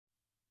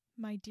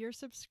my dear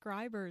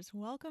subscribers.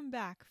 Welcome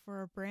back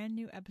for a brand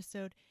new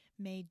episode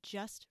made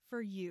just for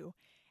you.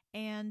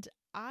 And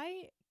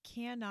I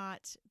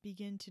cannot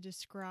begin to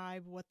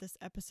describe what this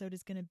episode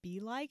is going to be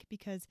like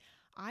because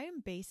I am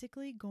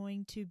basically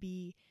going to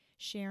be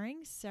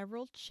sharing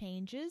several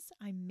changes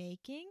I'm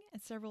making and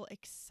several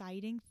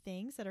exciting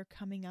things that are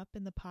coming up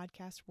in the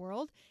podcast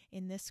world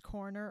in this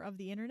corner of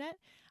the internet.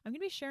 I'm going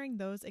to be sharing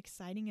those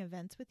exciting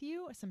events with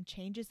you, some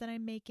changes that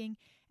I'm making,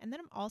 and then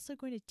I'm also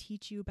going to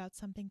teach you about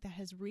something that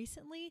has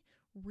recently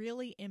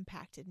really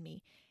impacted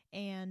me,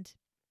 and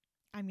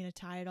I'm going to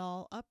tie it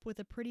all up with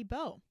a pretty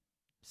bow.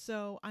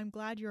 So I'm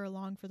glad you're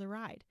along for the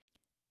ride.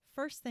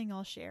 First thing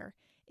I'll share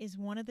is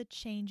one of the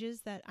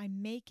changes that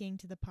I'm making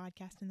to the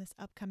podcast in this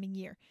upcoming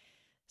year.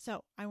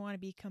 So I want to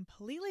be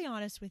completely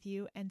honest with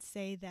you and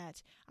say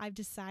that I've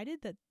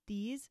decided that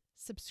these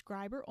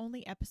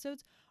subscriber-only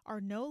episodes are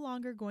no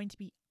longer going to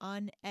be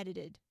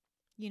unedited.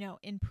 You know,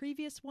 in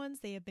previous ones,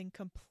 they have been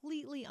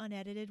completely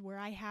unedited where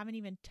I haven't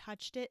even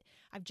touched it.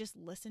 I've just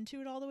listened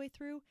to it all the way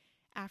through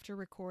after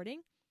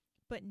recording.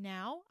 But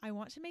now I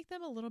want to make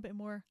them a little bit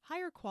more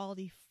higher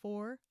quality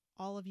for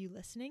all of you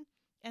listening.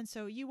 And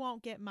so you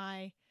won't get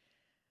my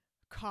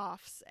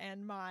coughs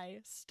and my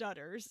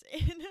stutters.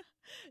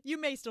 You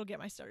may still get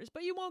my stutters,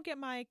 but you won't get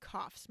my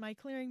coughs, my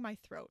clearing my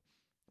throat,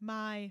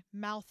 my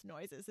mouth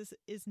noises. This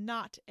is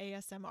not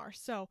ASMR.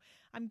 So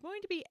I'm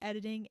going to be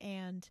editing,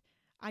 and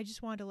I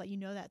just wanted to let you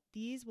know that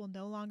these will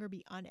no longer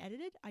be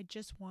unedited. I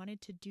just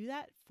wanted to do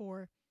that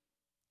for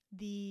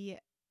the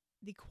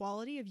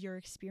quality of your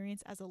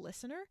experience as a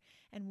listener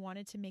and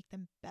wanted to make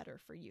them better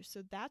for you.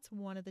 So that's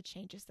one of the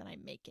changes that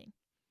I'm making.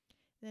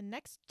 The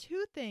next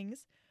two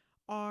things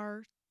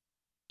are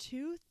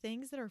two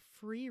things that are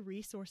free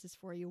resources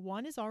for you.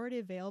 One is already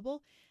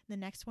available. The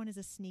next one is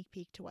a sneak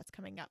peek to what's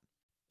coming up.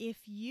 If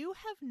you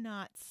have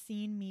not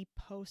seen me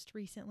post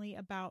recently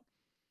about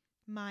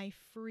my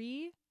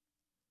free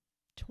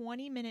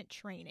 20-minute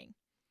training,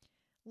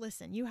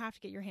 listen, you have to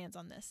get your hands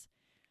on this.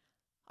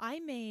 I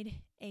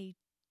made a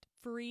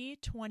free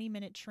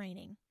 20-minute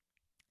training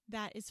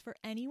that is for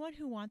anyone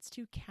who wants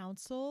to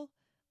counsel,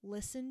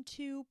 listen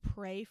to,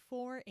 pray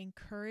for,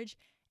 encourage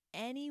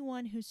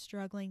anyone who's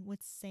struggling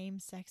with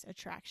same-sex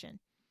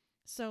attraction.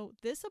 So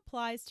this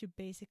applies to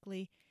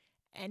basically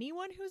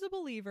anyone who's a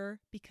believer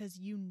because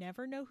you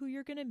never know who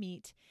you're going to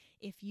meet.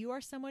 If you are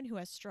someone who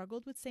has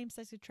struggled with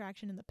same-sex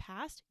attraction in the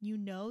past, you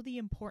know the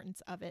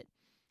importance of it.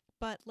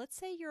 But let's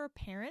say you're a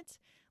parent.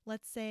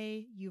 Let's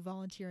say you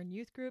volunteer in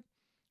youth group.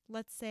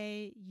 Let's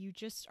say you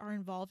just are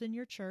involved in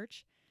your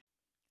church.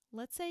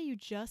 Let's say you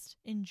just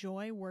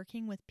enjoy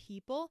working with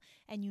people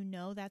and you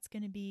know that's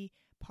going to be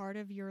part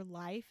of your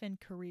life and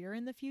career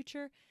in the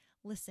future.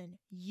 Listen,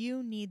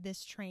 you need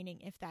this training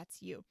if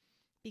that's you.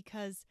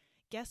 Because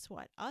guess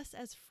what? Us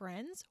as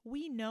friends,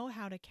 we know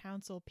how to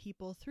counsel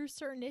people through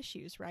certain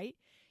issues, right?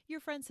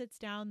 Your friend sits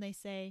down, they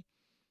say,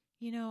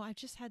 you know, I've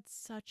just had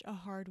such a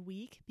hard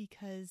week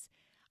because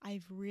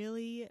I've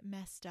really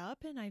messed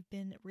up and I've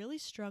been really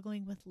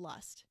struggling with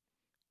lust.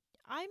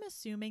 I'm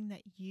assuming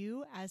that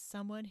you, as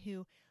someone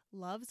who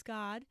loves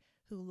God,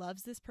 who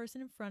loves this person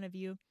in front of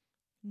you,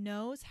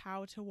 knows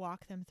how to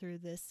walk them through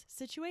this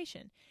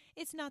situation.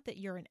 It's not that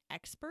you're an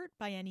expert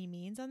by any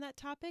means on that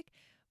topic,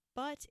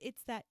 but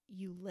it's that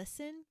you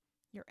listen,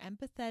 you're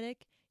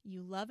empathetic,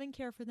 you love and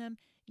care for them,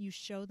 you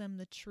show them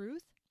the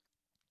truth,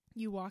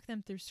 you walk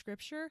them through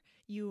scripture,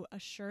 you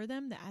assure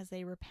them that as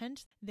they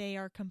repent, they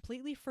are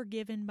completely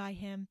forgiven by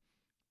Him.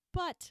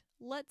 But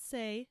let's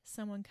say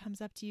someone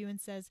comes up to you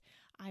and says,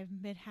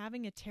 I've been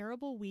having a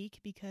terrible week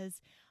because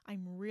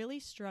I'm really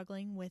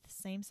struggling with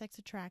same-sex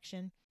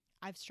attraction.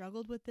 I've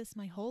struggled with this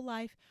my whole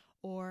life,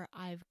 or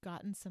I've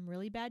gotten some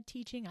really bad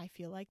teaching. I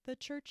feel like the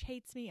church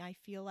hates me. I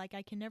feel like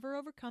I can never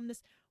overcome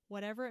this,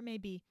 whatever it may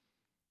be.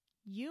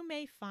 You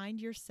may find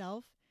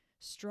yourself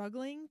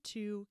struggling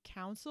to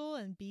counsel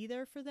and be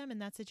there for them in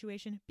that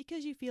situation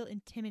because you feel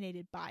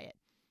intimidated by it.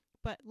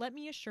 But let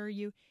me assure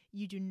you,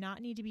 you do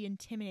not need to be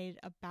intimidated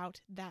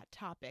about that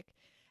topic.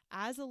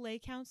 As a lay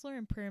counselor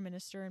and prayer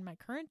minister in my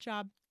current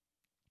job,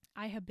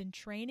 I have been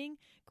training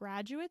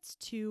graduates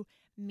to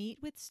meet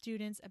with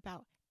students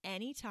about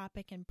any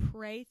topic and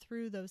pray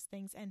through those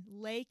things and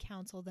lay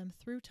counsel them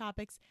through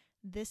topics.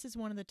 This is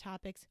one of the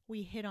topics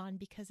we hit on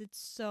because it's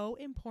so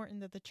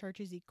important that the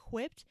church is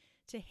equipped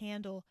to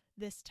handle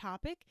this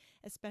topic,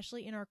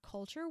 especially in our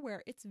culture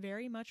where it's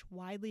very much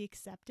widely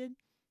accepted.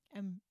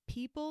 And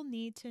people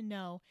need to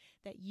know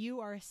that you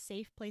are a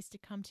safe place to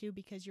come to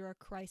because you're a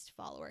Christ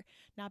follower,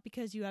 not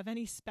because you have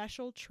any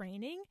special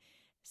training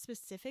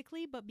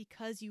specifically, but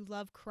because you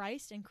love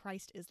Christ and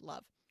Christ is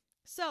love.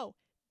 So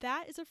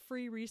that is a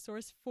free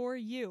resource for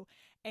you.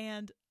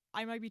 And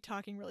I might be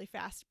talking really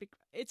fast.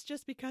 It's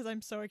just because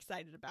I'm so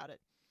excited about it.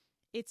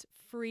 It's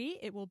free.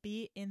 It will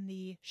be in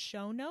the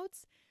show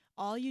notes.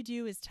 All you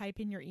do is type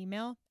in your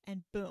email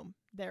and boom,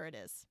 there it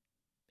is.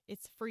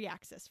 It's free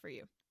access for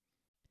you.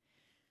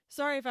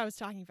 Sorry if I was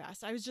talking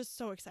fast. I was just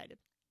so excited.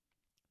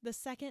 The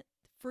second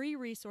free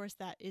resource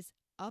that is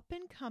up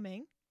and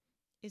coming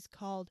is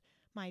called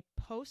my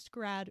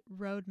post-grad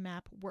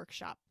roadmap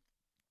workshop.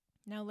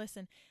 Now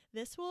listen,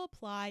 this will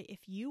apply if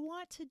you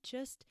want to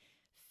just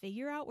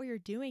figure out what you're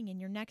doing in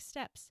your next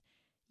steps.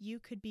 You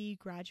could be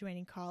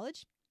graduating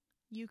college.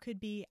 You could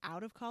be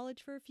out of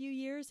college for a few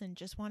years and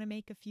just want to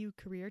make a few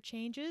career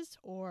changes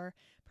or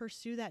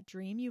pursue that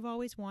dream you've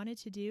always wanted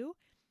to do.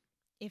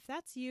 If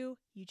that's you,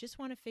 you just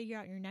want to figure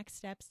out your next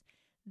steps,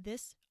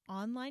 this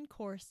online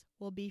course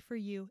will be for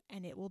you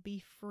and it will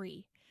be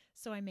free.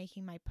 So I'm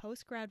making my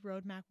post-grad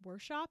roadmap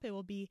workshop. It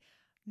will be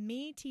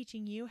me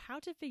teaching you how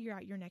to figure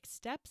out your next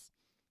steps,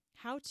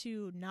 how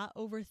to not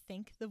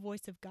overthink the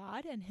voice of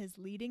God and His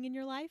leading in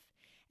your life.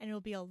 And it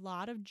will be a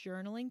lot of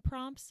journaling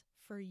prompts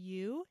for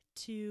you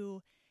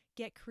to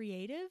get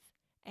creative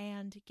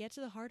and get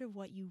to the heart of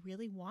what you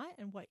really want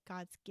and what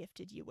God's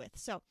gifted you with.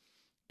 So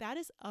that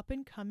is up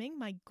and coming.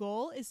 My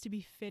goal is to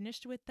be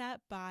finished with that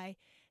by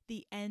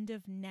the end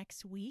of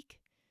next week.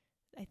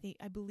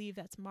 I believe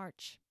that's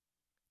March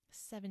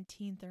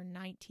 17th or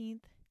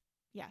 19th.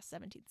 Yeah,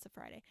 17th is a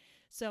Friday.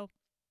 So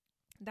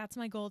that's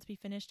my goal, to be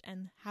finished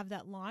and have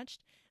that launched.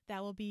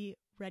 That will be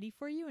ready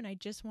for you. And I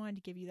just wanted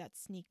to give you that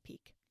sneak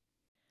peek.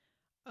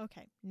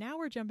 Okay, now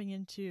we're jumping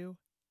into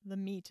the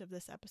meat of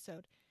this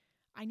episode.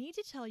 I need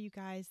to tell you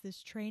guys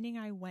this training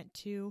I went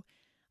to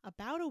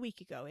about a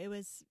week ago. It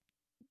was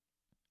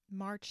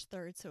March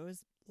 3rd, so it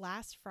was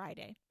last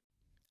Friday.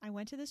 I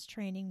went to this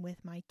training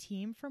with my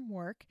team from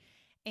work,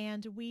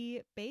 and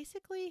we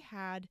basically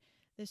had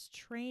this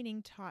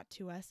training taught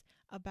to us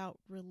about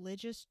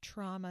religious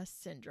trauma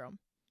syndrome.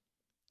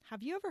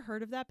 Have you ever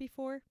heard of that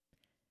before?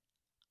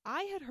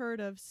 I had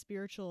heard of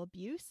spiritual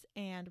abuse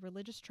and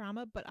religious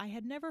trauma, but I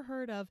had never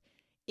heard of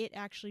it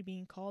actually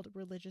being called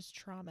religious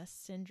trauma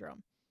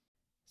syndrome.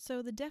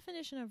 So the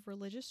definition of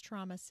religious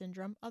trauma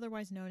syndrome,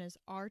 otherwise known as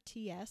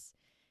RTS,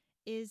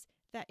 is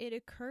that it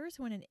occurs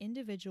when an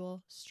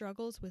individual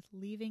struggles with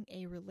leaving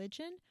a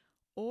religion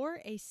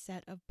or a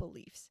set of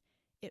beliefs.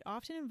 It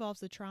often involves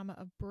the trauma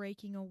of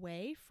breaking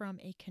away from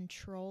a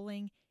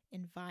controlling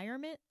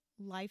environment,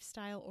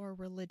 lifestyle, or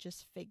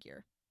religious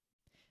figure.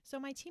 So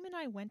my team and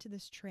I went to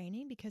this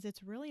training because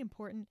it's really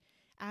important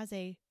as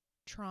a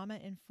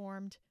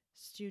trauma-informed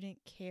student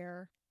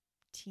care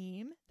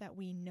team that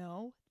we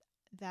know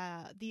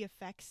the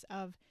effects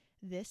of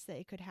this that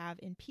it could have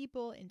in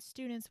people, in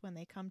students when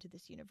they come to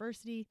this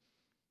university.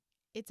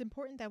 It's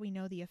important that we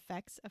know the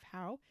effects of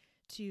how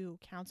to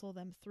counsel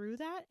them through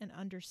that and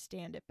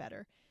understand it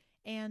better.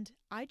 And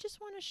I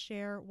just want to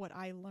share what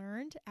I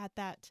learned at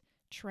that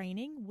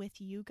training with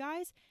you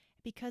guys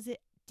because it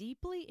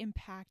deeply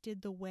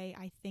impacted the way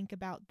I think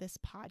about this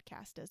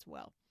podcast as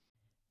well.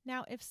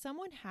 Now, if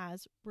someone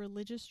has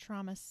religious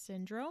trauma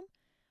syndrome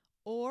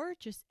or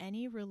just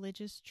any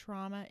religious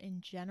trauma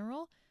in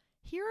general,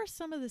 here are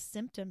some of the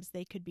symptoms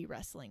they could be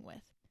wrestling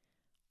with.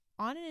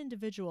 On an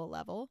individual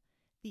level,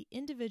 the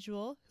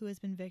individual who has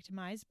been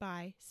victimized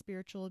by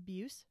spiritual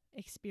abuse,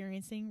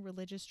 experiencing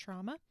religious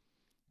trauma,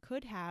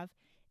 could have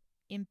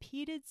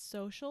impeded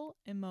social,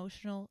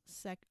 emotional,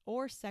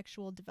 or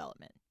sexual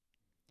development.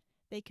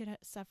 They could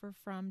suffer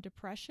from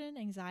depression,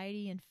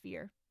 anxiety, and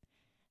fear.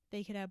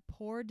 They could have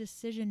poor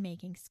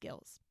decision-making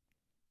skills.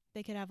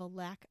 They could have a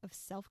lack of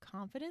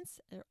self-confidence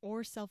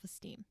or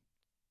self-esteem.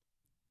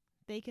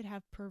 They could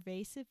have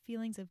pervasive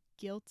feelings of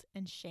guilt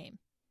and shame.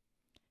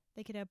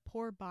 They could have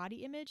poor body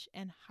image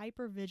and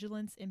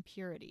hypervigilance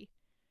impurity.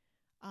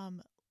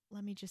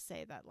 Let me just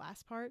say that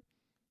last part.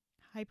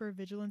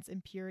 Hypervigilance,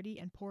 impurity,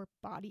 and poor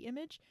body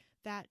image.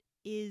 That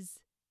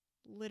is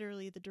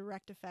literally the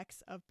direct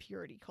effects of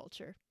purity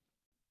culture.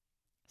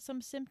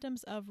 Some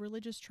symptoms of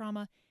religious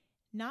trauma,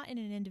 not in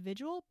an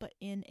individual, but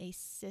in a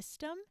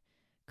system,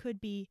 could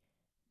be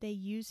they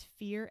use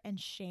fear and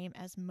shame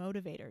as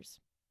motivators.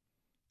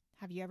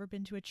 Have you ever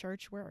been to a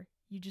church where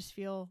you just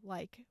feel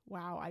like,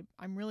 wow,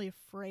 I'm really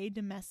afraid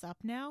to mess up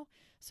now?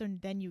 So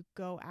then you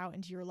go out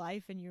into your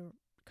life and you're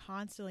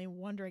constantly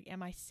wondering,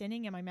 am I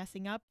sinning? Am I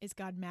messing up? Is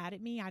God mad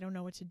at me? I don't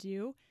know what to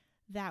do.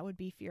 That would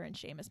be fear and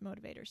shame as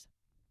motivators.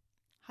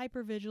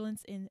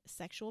 Hypervigilance in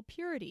sexual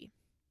purity.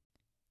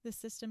 The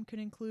system could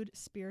include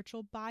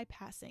spiritual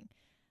bypassing.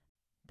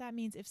 That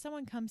means if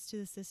someone comes to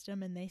the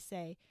system and they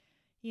say,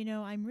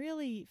 I'm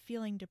really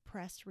feeling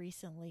depressed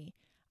recently,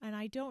 and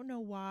I don't know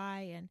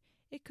why, and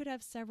it could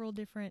have several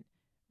different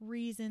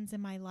reasons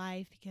in my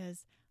life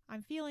because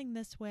I'm feeling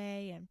this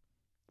way, and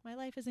my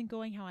life isn't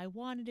going how I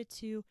wanted it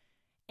to,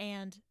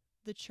 and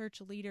the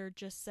church leader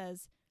just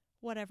says,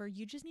 whatever,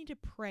 you just need to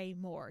pray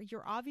more.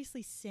 You're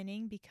obviously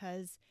sinning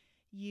because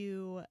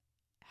you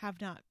have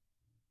not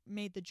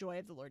made the joy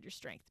of the Lord your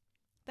strength.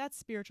 That's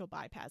spiritual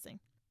bypassing.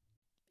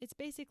 It's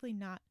basically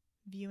not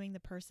viewing the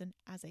person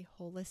as a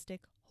holistic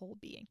whole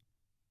being.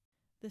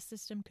 The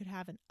system could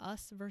have an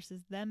us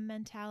versus them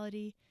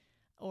mentality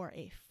or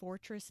a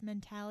fortress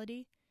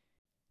mentality.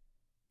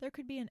 There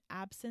could be an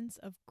absence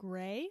of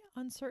gray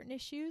on certain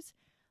issues,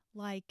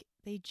 like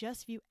they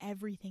just view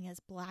everything as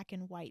black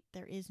and white.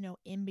 There is no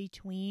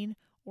in-between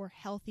or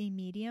healthy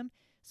medium,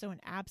 so an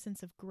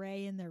absence of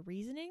gray in their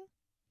reasoning.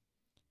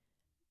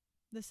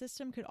 The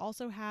system could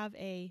also have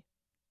a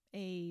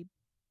a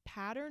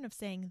pattern of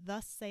saying,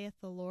 "Thus saith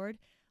the Lord."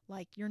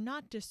 Like, you're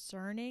not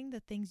discerning the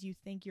things you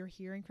think you're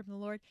hearing from the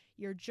Lord.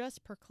 You're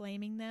just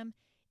proclaiming them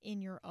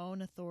in your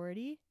own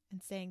authority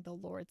and saying the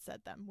Lord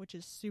said them, which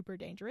is super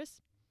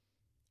dangerous.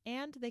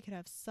 And they could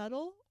have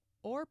subtle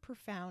or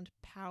profound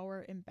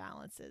power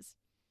imbalances.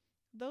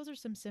 Those are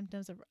some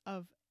symptoms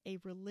of a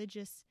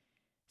religious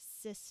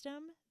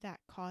system that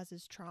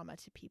causes trauma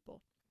to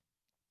people.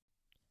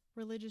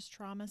 Religious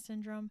trauma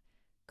syndrome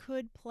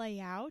could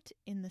play out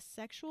in the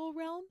sexual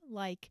realm,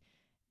 like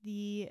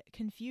the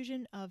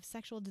confusion of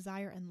sexual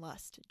desire and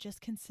lust,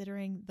 just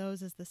considering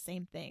those as the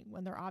same thing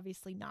when they're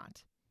obviously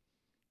not.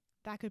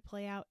 That could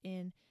play out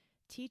in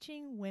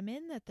teaching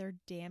women that they're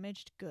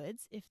damaged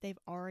goods if they've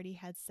already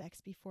had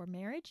sex before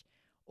marriage,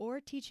 or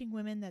teaching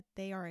women that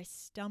they are a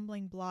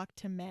stumbling block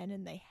to men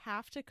and they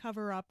have to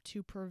cover up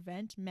to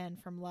prevent men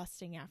from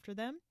lusting after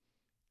them.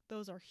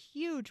 Those are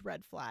huge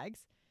red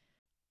flags.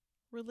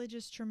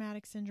 Religious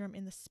traumatic syndrome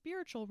in the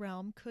spiritual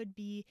realm could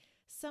be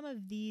some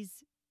of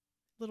these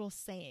little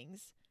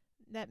sayings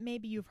that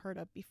maybe you've heard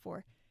of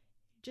before.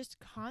 Just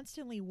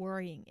constantly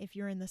worrying if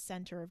you're in the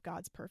center of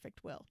God's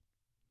perfect will.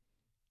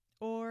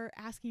 Or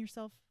asking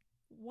yourself,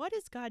 what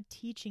is God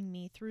teaching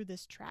me through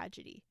this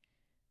tragedy?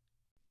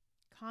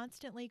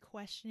 Constantly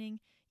questioning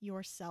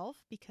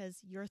yourself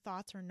because your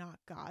thoughts are not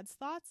God's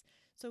thoughts.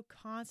 So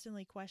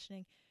constantly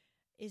questioning,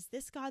 is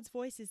this God's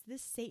voice? Is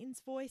this Satan's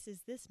voice?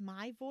 Is this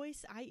my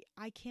voice?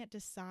 I can't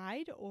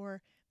decide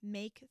or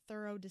make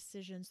thorough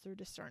decisions through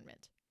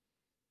discernment.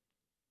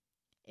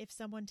 If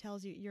someone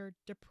tells you your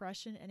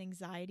depression and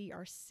anxiety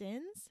are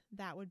sins,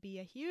 that would be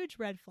a huge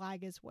red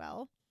flag as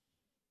well.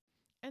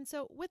 And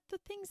so with the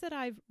things that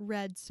I've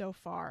read so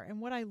far and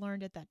what I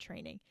learned at that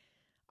training,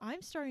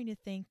 I'm starting to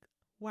think,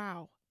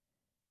 wow,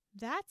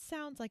 that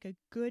sounds like a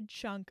good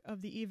chunk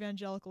of the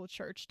evangelical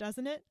church,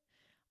 doesn't it?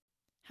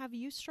 Have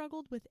you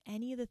struggled with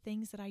any of the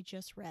things that I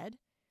just read?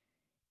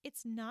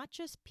 It's not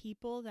just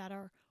people that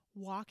are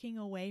walking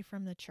away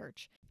from the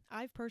church.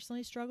 I've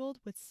personally struggled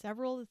with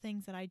several of the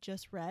things that I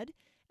just read,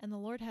 and the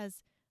Lord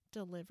has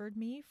delivered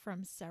me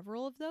from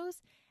several of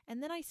those,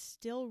 and then I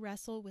still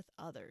wrestle with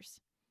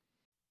others.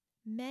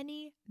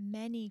 Many,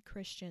 many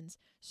Christians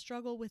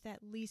struggle with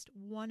at least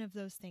one of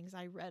those things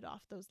I read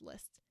off those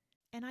lists.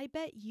 And I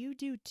bet you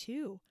do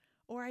too,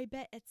 or I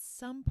bet at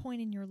some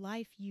point in your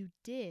life you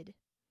did.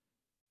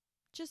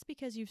 Just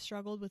because you've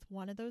struggled with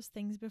one of those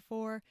things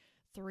before,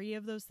 3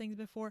 of those things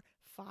before,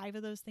 5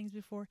 of those things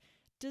before,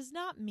 does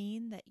not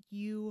mean that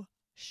you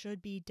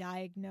should be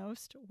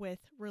diagnosed with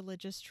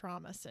religious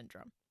trauma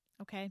syndrome,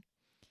 okay?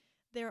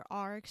 There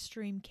are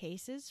extreme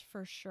cases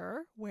for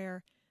sure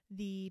where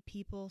the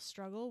people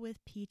struggle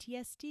with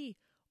PTSD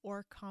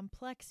or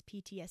complex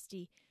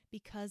PTSD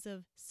because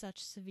of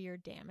such severe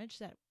damage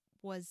that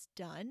was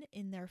done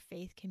in their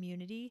faith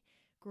community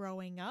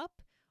growing up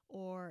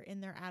or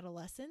in their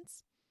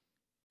adolescence.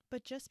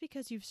 But just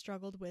because you've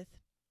struggled with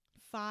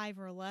 5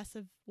 or less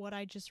of what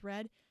I just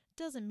read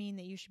doesn't mean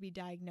that you should be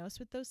diagnosed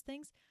with those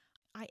things.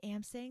 I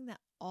am saying that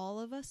all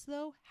of us,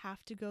 though,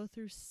 have to go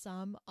through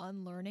some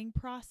unlearning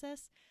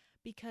process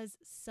because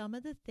some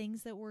of the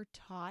things that we're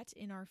taught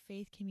in our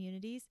faith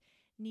communities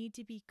need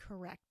to be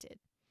corrected.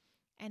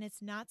 And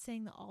it's not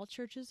saying that all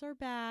churches are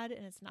bad,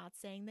 and it's not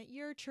saying that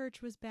your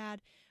church was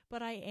bad,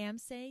 but I am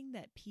saying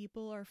that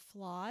people are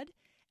flawed,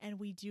 and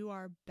we do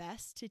our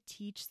best to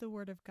teach the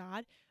Word of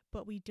God,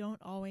 but we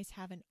don't always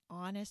have an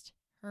honest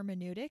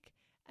hermeneutic,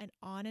 an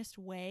honest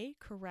way,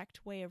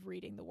 correct way of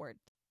reading the Word.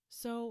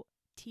 So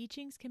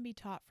teachings can be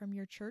taught from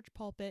your church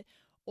pulpit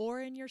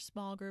or in your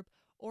small group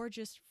or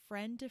just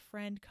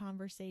friend-to-friend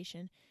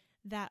conversation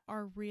that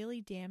are really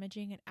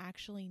damaging and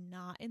actually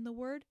not in the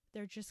Word.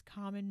 They're just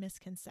common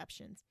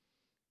misconceptions,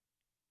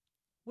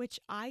 which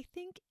I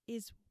think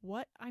is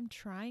what I'm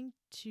trying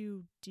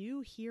to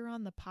do here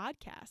on the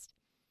podcast.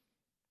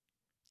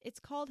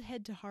 It's called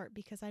Head to Heart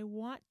because I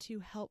want to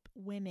help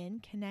women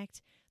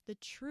connect the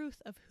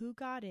truth of who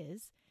God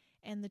is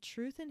and the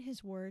truth in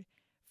His Word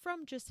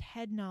from just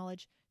head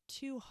knowledge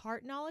to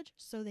heart knowledge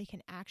so they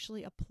can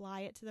actually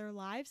apply it to their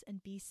lives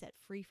and be set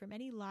free from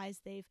any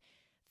lies they've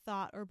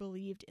thought or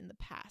believed in the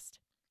past.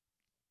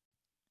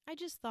 I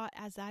just thought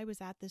as I was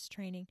at this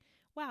training,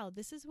 wow,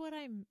 this is what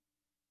I'm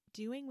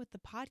doing with the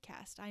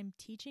podcast. I'm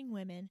teaching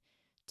women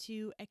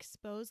to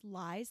expose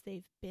lies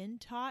they've been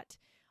taught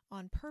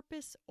on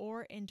purpose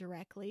or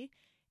indirectly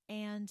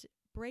and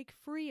break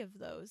free of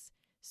those.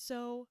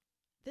 So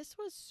this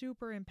was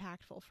super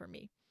impactful for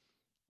me.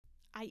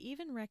 I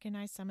even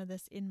recognize some of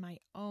this in my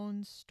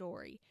own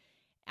story.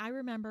 I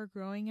remember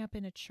growing up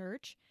in a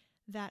church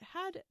that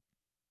had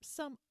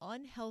some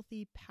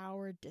unhealthy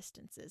power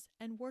distances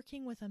and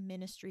working with a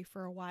ministry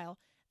for a while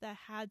that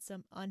had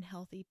some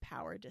unhealthy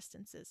power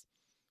distances.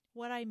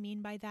 What I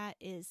mean by that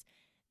is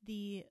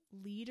the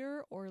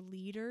leader or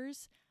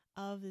leaders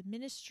of the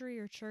ministry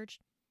or church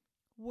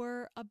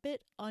were a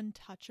bit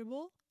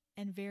untouchable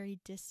and very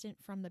distant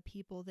from the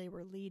people they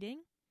were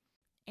leading.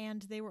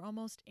 And they were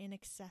almost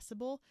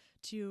inaccessible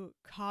to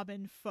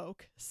common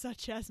folk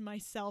such as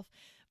myself.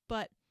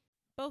 But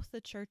both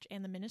the church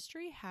and the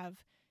ministry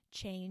have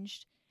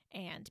changed,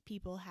 and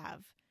people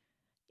have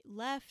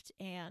left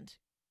and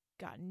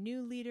gotten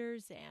new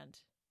leaders and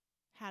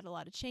had a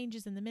lot of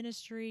changes in the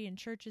ministry and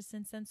churches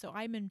since then. So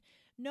I'm in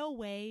no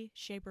way,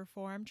 shape, or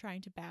form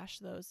trying to bash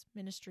those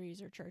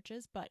ministries or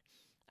churches, but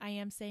I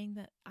am saying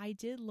that I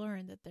did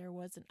learn that there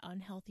was an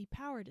unhealthy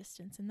power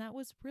distance, and that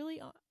was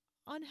really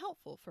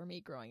unhelpful for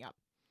me growing up.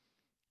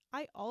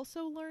 I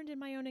also learned in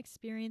my own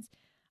experience,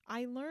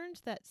 I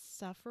learned that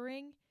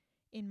suffering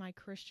in my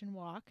Christian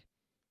walk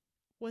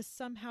was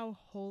somehow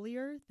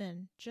holier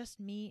than just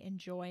me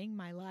enjoying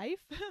my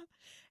life.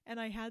 And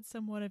I had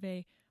somewhat of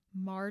a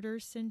martyr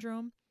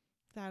syndrome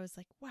that I was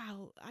like,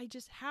 wow, I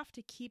just have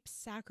to keep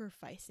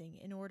sacrificing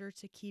in order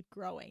to keep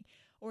growing.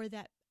 Or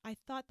that I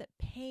thought that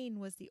pain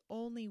was the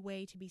only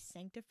way to be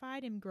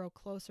sanctified and grow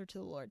closer to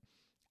the Lord.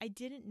 I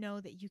didn't know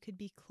that you could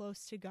be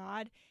close to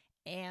God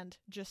and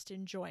just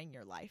enjoying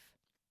your life.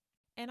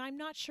 And I'm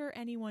not sure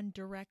anyone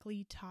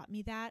directly taught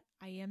me that.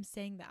 I am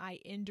saying that I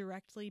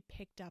indirectly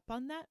picked up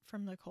on that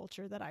from the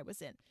culture that I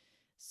was in.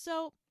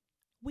 So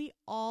we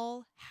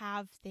all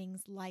have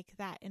things like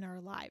that in our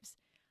lives.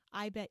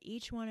 I bet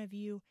each one of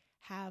you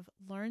have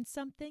learned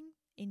something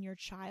in your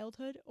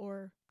childhood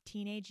or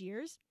teenage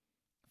years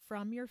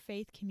from your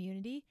faith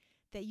community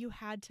that you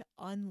had to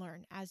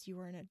unlearn as you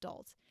were an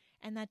adult.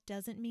 And that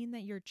doesn't mean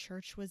that your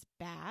church was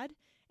bad,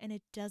 and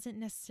it doesn't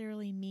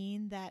necessarily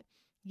mean that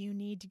you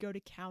need to go to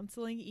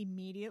counseling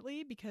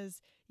immediately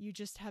because you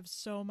just have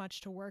so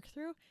much to work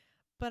through.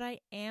 But I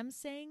am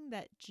saying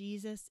that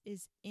Jesus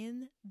is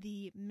in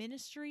the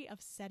ministry of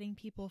setting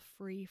people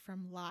free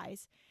from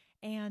lies.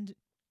 And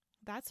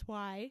that's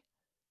why,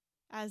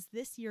 as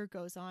this year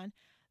goes on,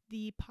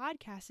 the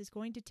podcast is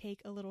going to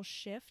take a little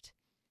shift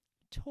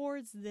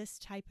towards this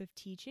type of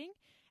teaching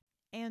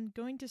and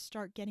going to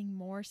start getting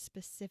more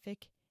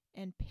specific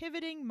and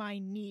pivoting my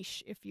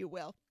niche, if you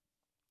will.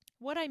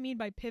 What I mean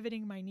by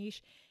pivoting my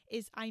niche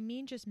is I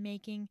mean just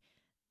making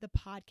the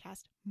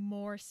podcast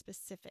more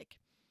specific.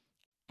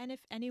 And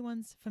if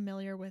anyone's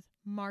familiar with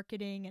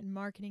marketing and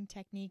marketing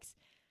techniques,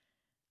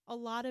 a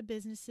lot of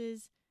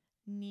businesses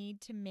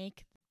need to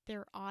make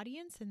their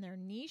audience and their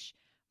niche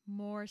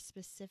more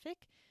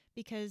specific,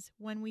 because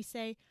when we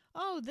say,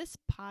 oh, this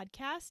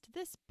podcast,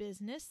 this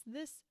business,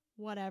 this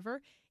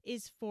whatever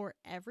is for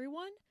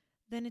everyone,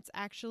 then it's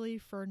actually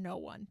for no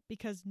one,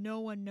 because no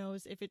one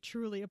knows if it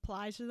truly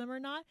applies to them or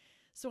not.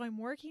 So I'm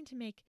working to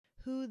make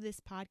who this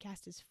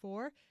podcast is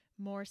for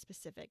more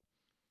specific.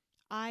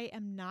 I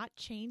am not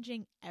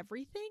changing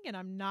everything, and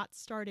I'm not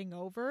starting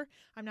over.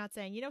 I'm not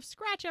saying,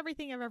 scratch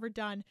everything I've ever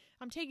done.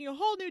 I'm taking a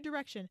whole new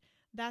direction.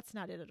 That's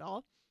not it at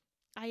all.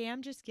 I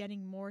am just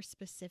getting more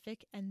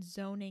specific and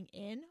zoning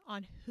in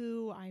on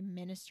who I'm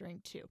ministering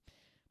to.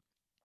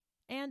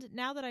 And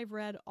now that I've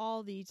read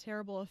all the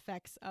terrible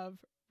effects of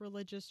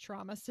religious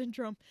trauma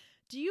syndrome,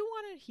 do you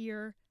want to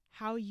hear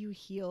how you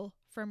heal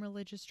from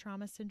religious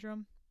trauma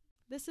syndrome?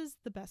 This is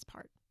the best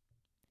part.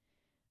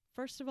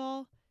 First of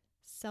all,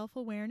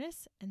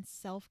 self-awareness and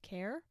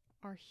self-care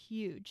are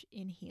huge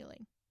in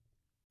healing.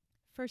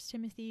 1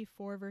 Timothy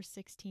 4 verse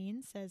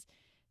 16 says,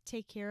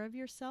 "Take care of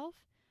yourself,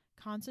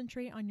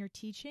 concentrate on your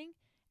teaching,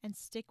 and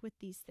stick with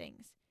these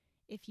things.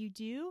 If you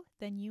do,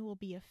 then you will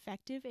be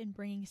effective in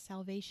bringing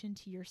salvation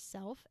to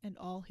yourself and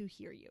all who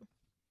hear you."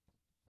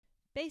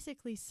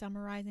 Basically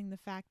summarizing the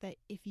fact that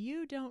if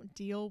you don't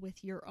deal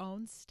with your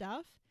own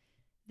stuff,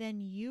 then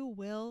you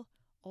will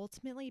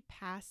ultimately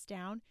pass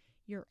down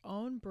your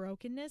own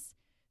brokenness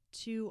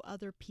to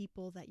other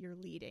people that you're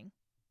leading.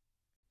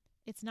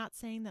 It's not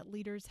saying that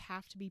leaders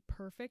have to be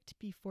perfect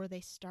before they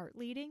start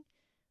leading,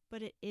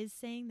 but it is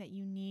saying that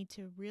you need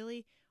to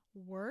really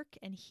work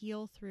and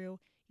heal through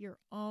your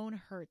own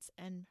hurts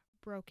and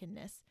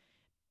brokenness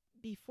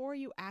before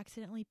you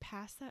accidentally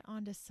pass that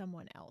on to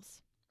someone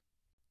else.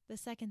 The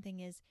second thing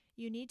is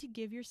you need to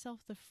give yourself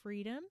the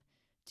freedom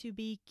to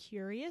be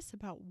curious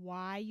about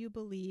why you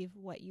believe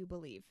what you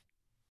believe.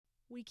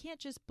 We can't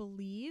just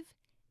believe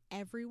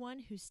everyone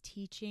who's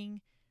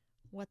teaching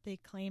what they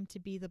claim to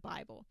be the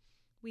Bible.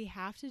 We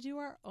have to do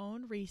our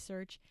own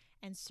research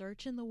and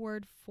search in the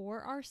Word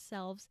for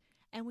ourselves,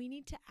 and we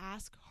need to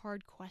ask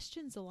hard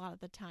questions a lot of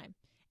the time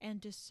and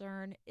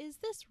discern, is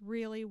this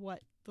really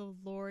what the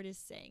Lord is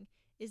saying?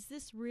 Is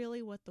this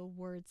really what the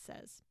Word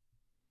says?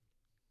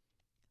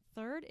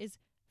 Third is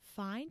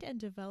find and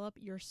develop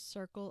your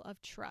circle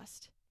of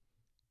trust.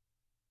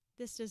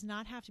 This does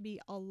not have to be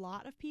a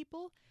lot of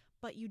people,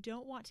 but you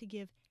don't want to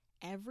give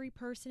every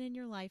person in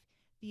your life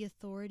the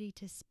authority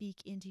to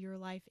speak into your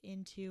life,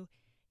 into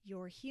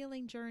your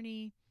healing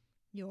journey,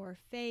 your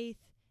faith.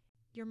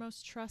 Your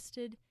most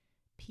trusted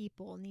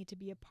people need to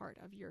be a part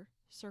of your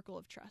circle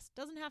of trust.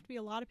 Doesn't have to be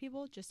a lot of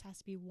people, just has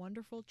to be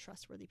wonderful,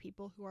 trustworthy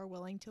people who are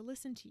willing to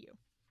listen to you.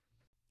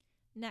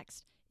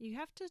 Next, you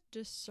have to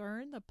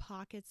discern the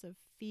pockets of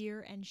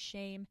fear and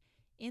shame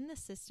in the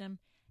system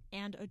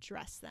and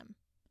address them.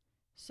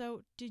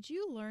 So, did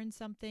you learn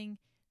something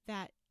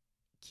that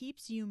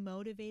keeps you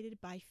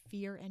motivated by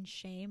fear and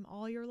shame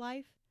all your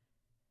life?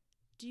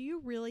 Do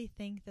you really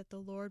think that the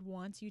Lord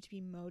wants you to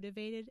be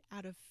motivated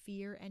out of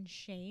fear and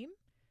shame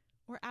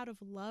or out of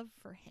love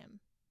for Him?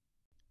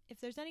 If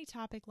there's any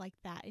topic like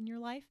that in your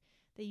life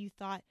that you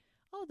thought,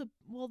 oh,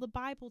 the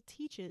Bible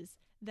teaches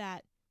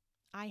that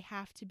I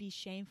have to be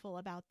shameful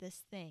about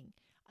this thing.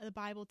 The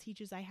Bible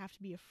teaches I have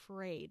to be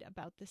afraid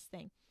about this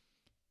thing.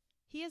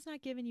 He has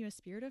not given you a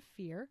spirit of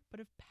fear,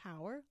 but of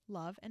power,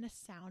 love, and a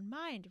sound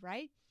mind,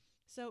 right?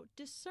 So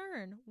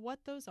discern what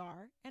those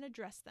are and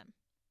address them.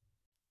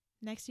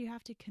 Next, you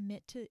have to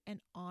commit to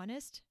an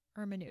honest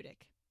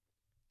hermeneutic.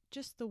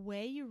 Just the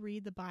way you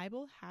read the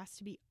Bible has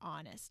to be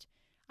honest.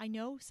 I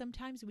know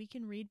sometimes we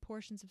can read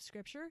portions of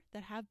Scripture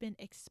that have been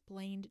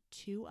explained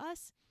to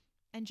us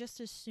and just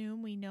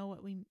assume we know what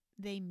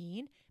they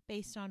mean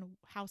based on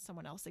how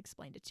someone else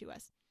explained it to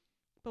us.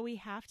 But we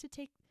have to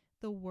take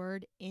the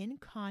word in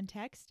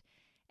context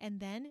and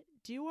then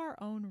do our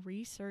own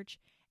research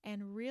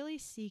and really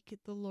seek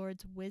the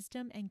Lord's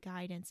wisdom and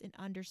guidance in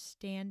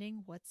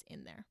understanding what's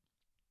in there.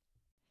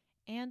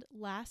 And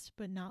last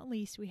but not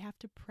least, we have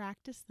to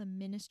practice the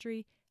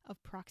ministry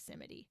of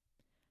proximity.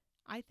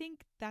 I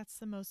think that's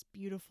the most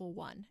beautiful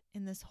one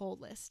in this whole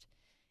list,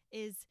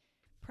 is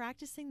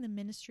practicing the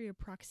ministry of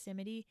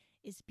proximity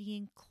is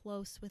being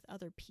close with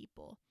other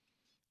people.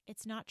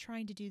 It's not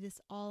trying to do this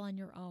all on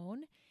your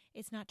own.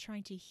 It's not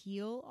trying to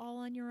heal all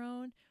on your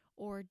own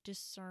or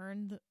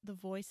discern the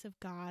voice of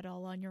God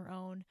all on your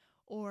own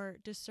or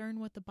discern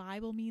what the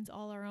Bible means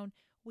all our own.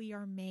 We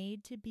are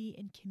made to be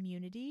in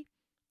community,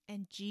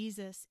 and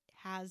Jesus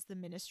has the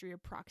ministry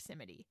of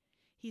proximity.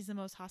 He's the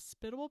most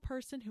hospitable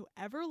person who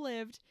ever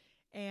lived,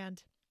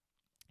 and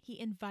he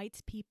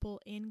invites people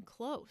in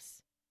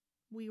close.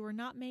 We were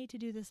not made to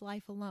do this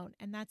life alone,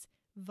 and that's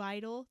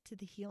vital to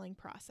the healing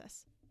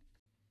process.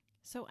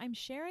 So I'm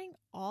sharing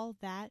all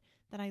that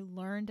I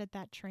learned at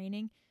that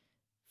training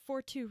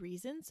for two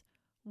reasons.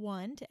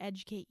 One, to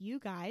educate you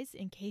guys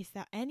in case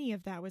that any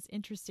of that was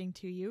interesting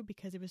to you,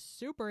 because it was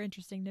super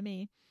interesting to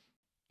me.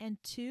 And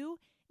two,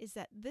 is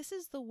that this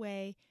is the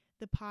way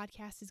the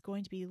podcast is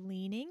going to be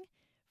leaning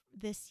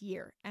this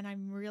year. And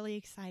I'm really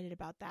excited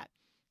about that,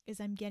 is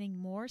I'm getting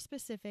more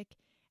specific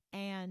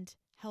and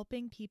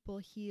helping people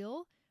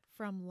heal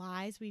from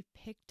lies we've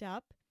picked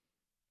up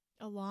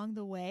along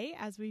the way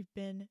as we've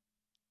been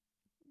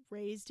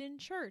raised in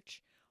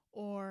church,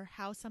 or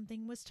how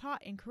something was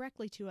taught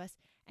incorrectly to us,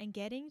 and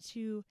getting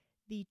to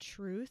the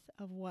truth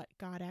of what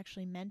God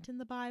actually meant in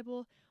the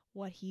Bible,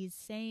 what He's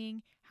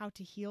saying, how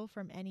to heal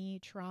from any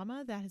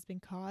trauma that has been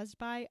caused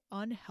by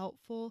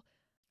unhelpful,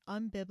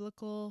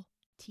 unbiblical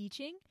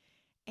teaching.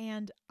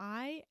 And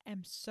I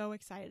am so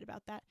excited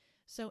about that.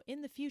 So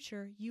in the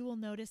future, you will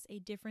notice a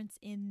difference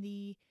in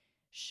the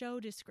show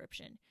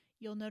description.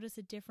 You'll notice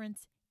a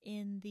difference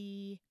in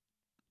the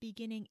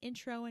beginning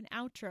intro and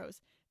outros,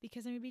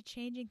 because I'm going to be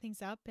changing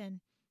things up, and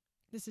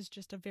this is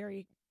just a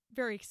very,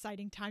 very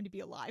exciting time to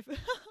be alive.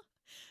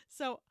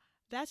 So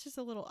that's just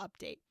a little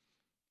update.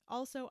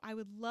 Also, I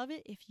would love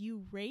it if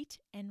you rate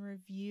and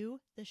review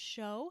the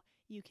show.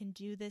 You can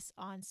do this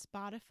on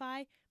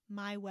Spotify,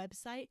 my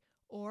website,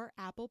 or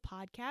Apple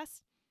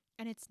Podcasts.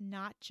 And it's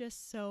not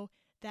just so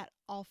that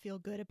I'll feel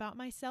good about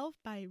myself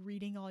by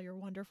reading all your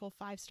wonderful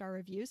 5-star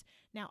reviews.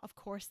 Now, of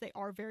course, they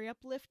are very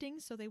uplifting,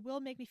 so they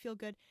will make me feel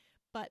good.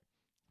 But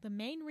the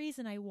main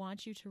reason I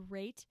want you to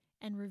rate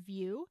and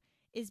review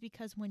is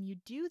because when you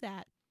do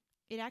that,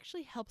 it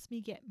actually helps me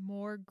get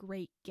more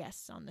great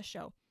guests on the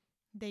show.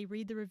 They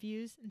read the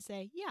reviews and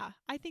say, yeah,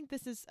 I think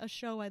this is a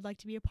show I'd like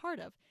to be a part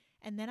of.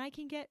 And then I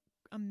can get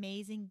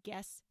amazing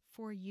guests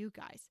for you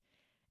guys.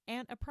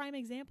 And a prime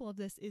example of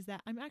this is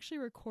that I'm actually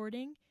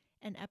recording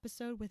an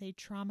episode with a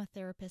trauma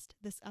therapist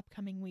this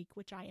upcoming week,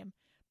 which I am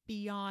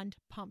beyond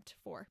pumped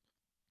for.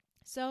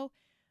 So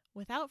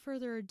without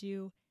further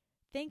ado,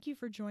 thank you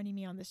for joining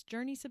me on this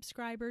journey,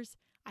 subscribers.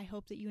 I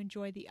hope that you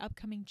enjoy the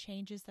upcoming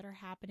changes that are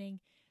happening.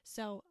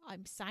 So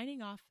I'm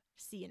signing off.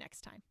 See you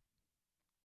next time.